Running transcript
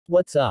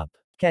What's up?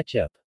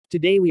 Ketchup.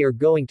 Today we are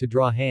going to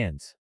draw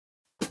hands.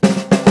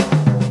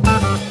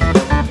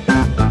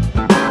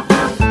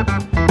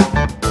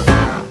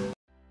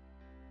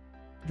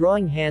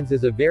 Drawing hands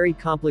is a very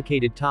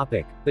complicated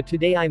topic, but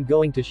today I'm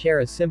going to share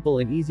a simple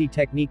and easy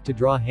technique to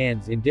draw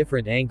hands in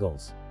different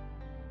angles.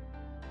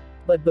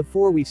 But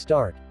before we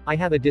start, I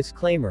have a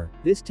disclaimer: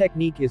 this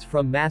technique is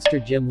from Master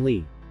Jim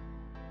Lee.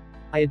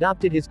 I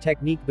adopted his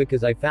technique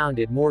because I found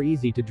it more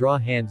easy to draw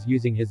hands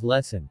using his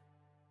lesson.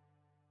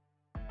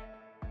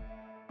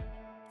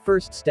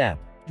 First step.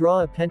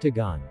 Draw a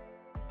pentagon.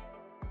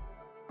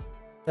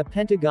 A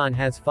pentagon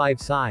has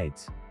 5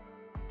 sides.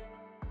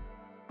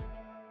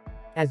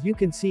 As you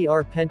can see,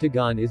 our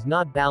pentagon is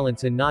not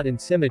balanced and not in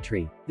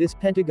symmetry. This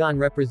pentagon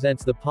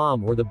represents the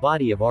palm or the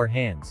body of our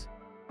hands.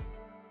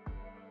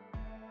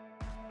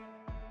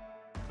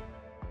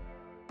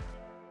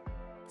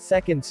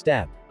 Second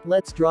step.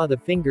 Let's draw the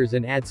fingers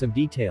and add some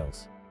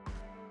details.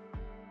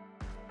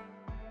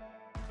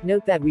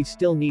 Note that we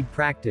still need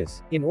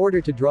practice, in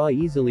order to draw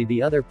easily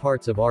the other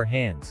parts of our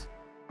hands.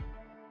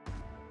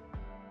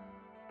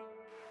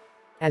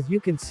 As you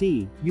can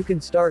see, you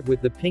can start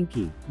with the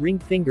pinky, ring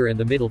finger and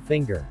the middle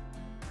finger.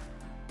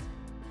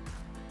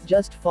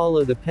 Just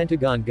follow the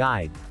pentagon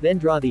guide, then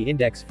draw the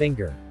index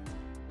finger.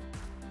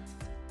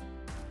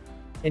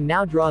 And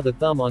now draw the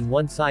thumb on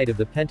one side of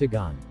the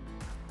pentagon.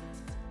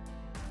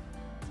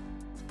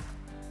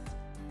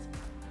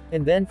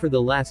 And then for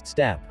the last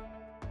step,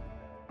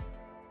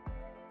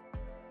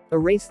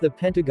 erase the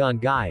pentagon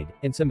guide,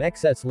 and some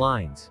excess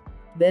lines.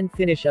 Then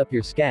finish up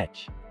your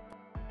sketch.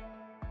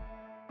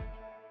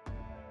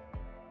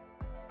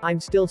 I'm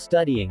still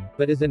studying,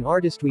 but as an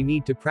artist we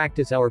need to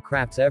practice our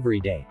crafts every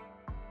day.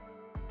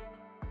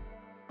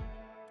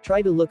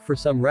 Try to look for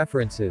some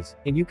references,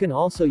 and you can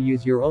also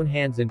use your own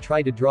hands and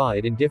try to draw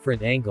it in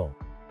different angle.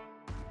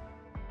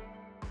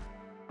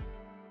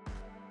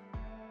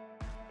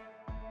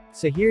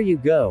 So here you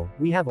go,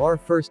 we have our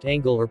first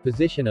angle or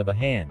position of a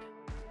hand.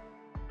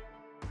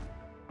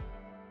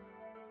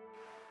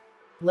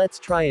 Let's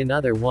try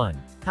another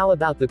one. How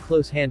about the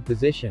close hand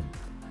position?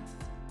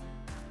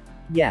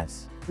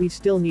 Yes, we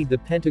still need the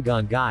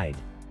pentagon guide.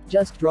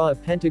 Just draw a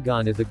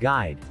pentagon as a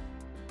guide.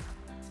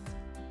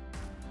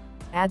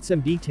 Add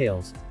some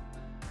details.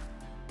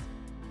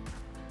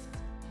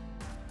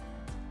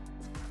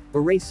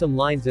 Erase some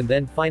lines and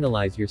then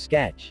finalize your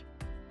sketch.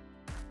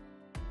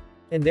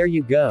 And there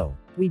you go.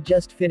 We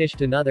just finished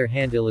another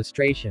hand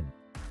illustration.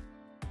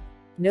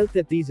 Note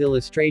that these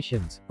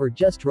illustrations are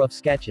just rough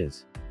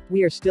sketches.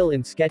 We are still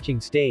in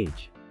sketching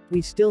stage.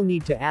 We still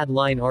need to add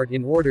line art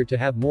in order to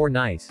have more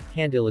nice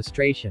hand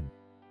illustration.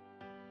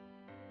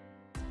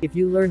 If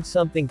you learned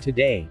something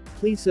today,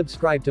 please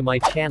subscribe to my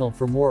channel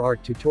for more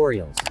art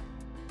tutorials.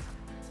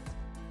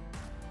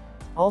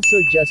 Also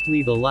just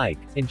leave a like,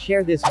 and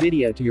share this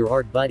video to your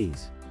art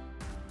buddies.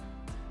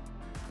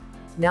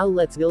 Now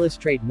let's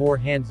illustrate more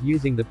hands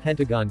using the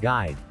pentagon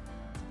guide.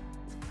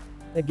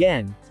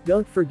 Again,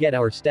 don't forget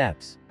our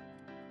steps.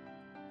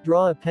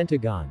 Draw a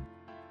pentagon.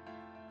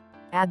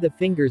 Add the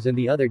fingers and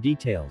the other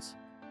details.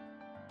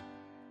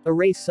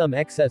 Erase some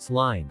excess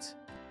lines.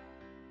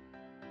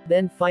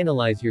 Then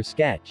finalize your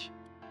sketch.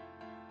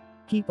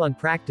 Keep on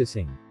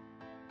practicing.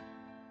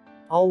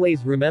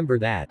 Always remember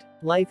that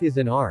life is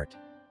an art.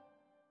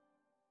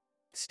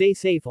 Stay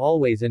safe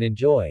always and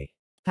enjoy.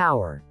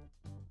 Power.